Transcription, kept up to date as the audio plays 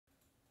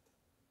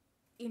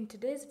In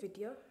today's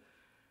video,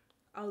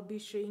 I'll be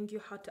showing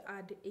you how to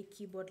add a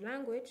keyboard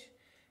language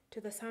to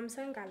the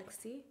Samsung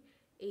Galaxy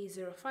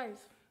A05.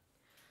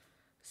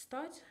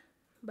 Start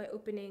by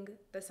opening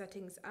the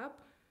Settings app,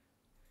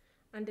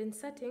 and in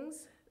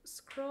Settings,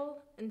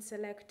 scroll and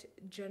select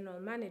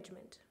General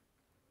Management.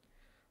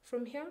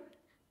 From here,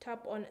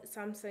 tap on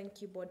Samsung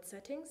Keyboard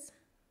Settings,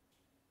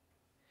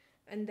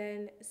 and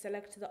then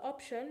select the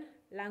option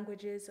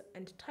Languages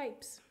and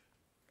Types.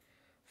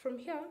 From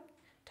here,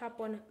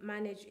 tap on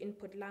Manage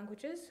Input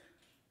Languages,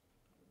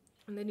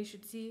 and then you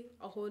should see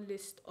a whole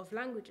list of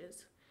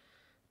languages.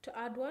 To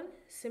add one,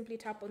 simply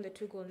tap on the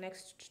toggle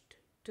next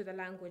to the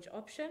language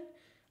option,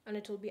 and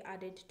it will be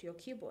added to your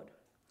keyboard.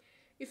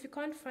 If you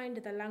can't find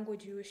the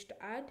language you wish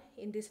to add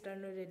in this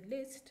downloaded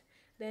list,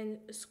 then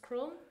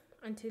scroll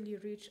until you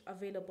reach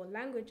Available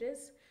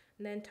Languages,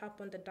 and then tap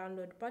on the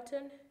download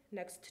button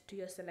next to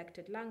your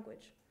selected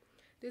language.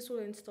 This will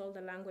install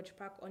the language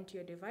pack onto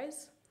your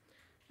device,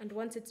 and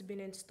once it's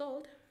been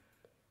installed,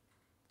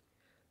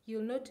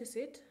 you'll notice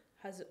it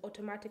has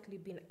automatically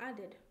been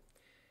added.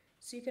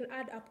 So you can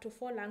add up to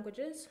 4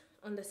 languages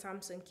on the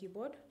Samsung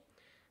keyboard,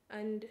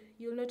 and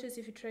you'll notice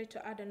if you try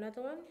to add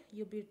another one,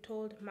 you'll be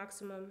told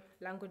maximum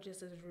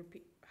languages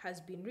has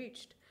been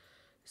reached.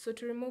 So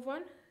to remove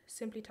one,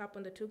 simply tap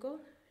on the toggle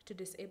to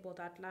disable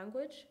that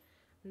language,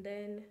 and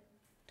then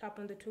tap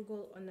on the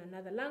toggle on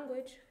another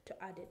language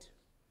to add it.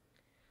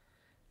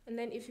 And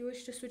then if you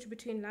wish to switch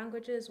between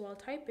languages while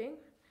typing,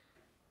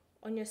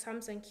 on your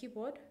Samsung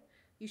keyboard,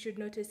 you should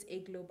notice a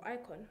globe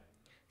icon.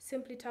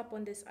 Simply tap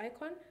on this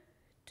icon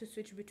to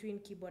switch between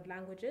keyboard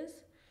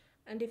languages,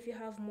 and if you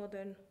have more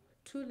than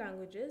 2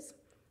 languages,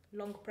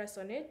 long press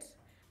on it,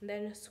 and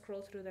then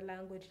scroll through the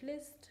language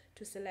list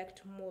to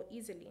select more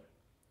easily.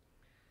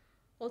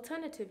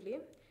 Alternatively,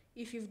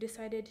 if you've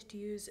decided to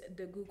use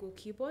the Google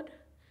keyboard,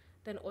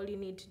 then all you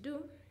need to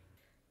do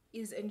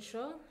is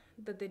ensure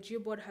that the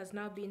Gboard has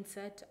now been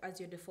set as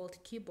your default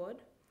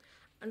keyboard.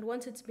 And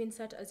once it's been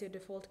set as your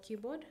default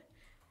keyboard,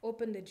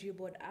 open the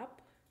Gboard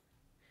app,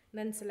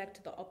 then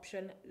select the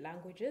option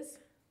Languages,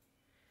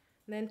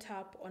 then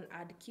tap on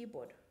Add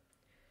Keyboard.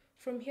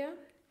 From here,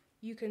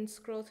 you can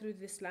scroll through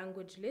this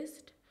language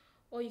list,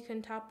 or you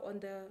can tap on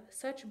the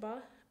search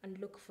bar and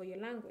look for your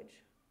language.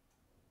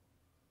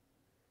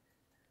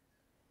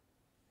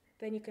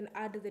 Then you can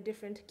add the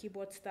different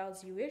keyboard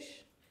styles you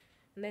wish,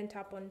 and then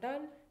tap on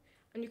Done,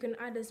 and you can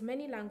add as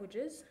many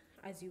languages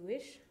as you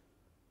wish.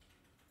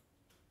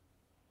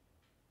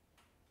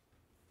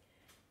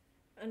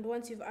 And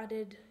once you've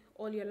added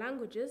all your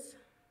languages,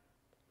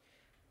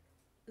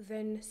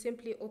 then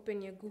simply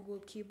open your Google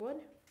keyboard,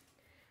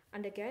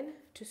 and again,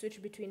 to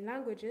switch between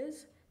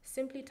languages,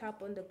 simply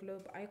tap on the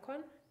globe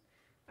icon,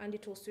 and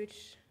it will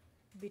switch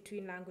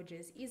between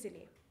languages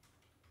easily.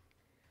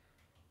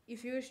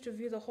 If you wish to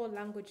view the whole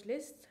language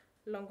list,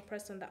 long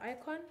press on the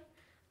icon,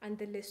 and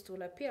the list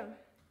will appear.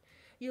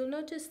 You'll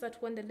notice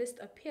that when the list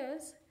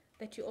appears,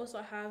 that you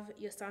also have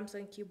your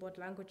Samsung keyboard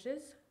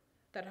languages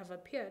that have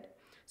appeared.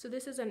 So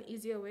this is an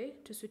easier way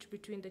to switch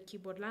between the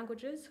keyboard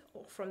languages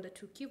or from the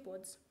 2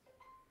 keyboards.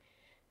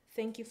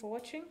 Thank you for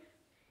watching.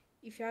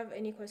 If you have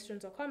any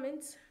questions or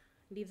comments,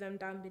 leave them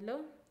down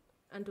below,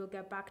 and we'll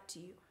get back to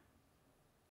you.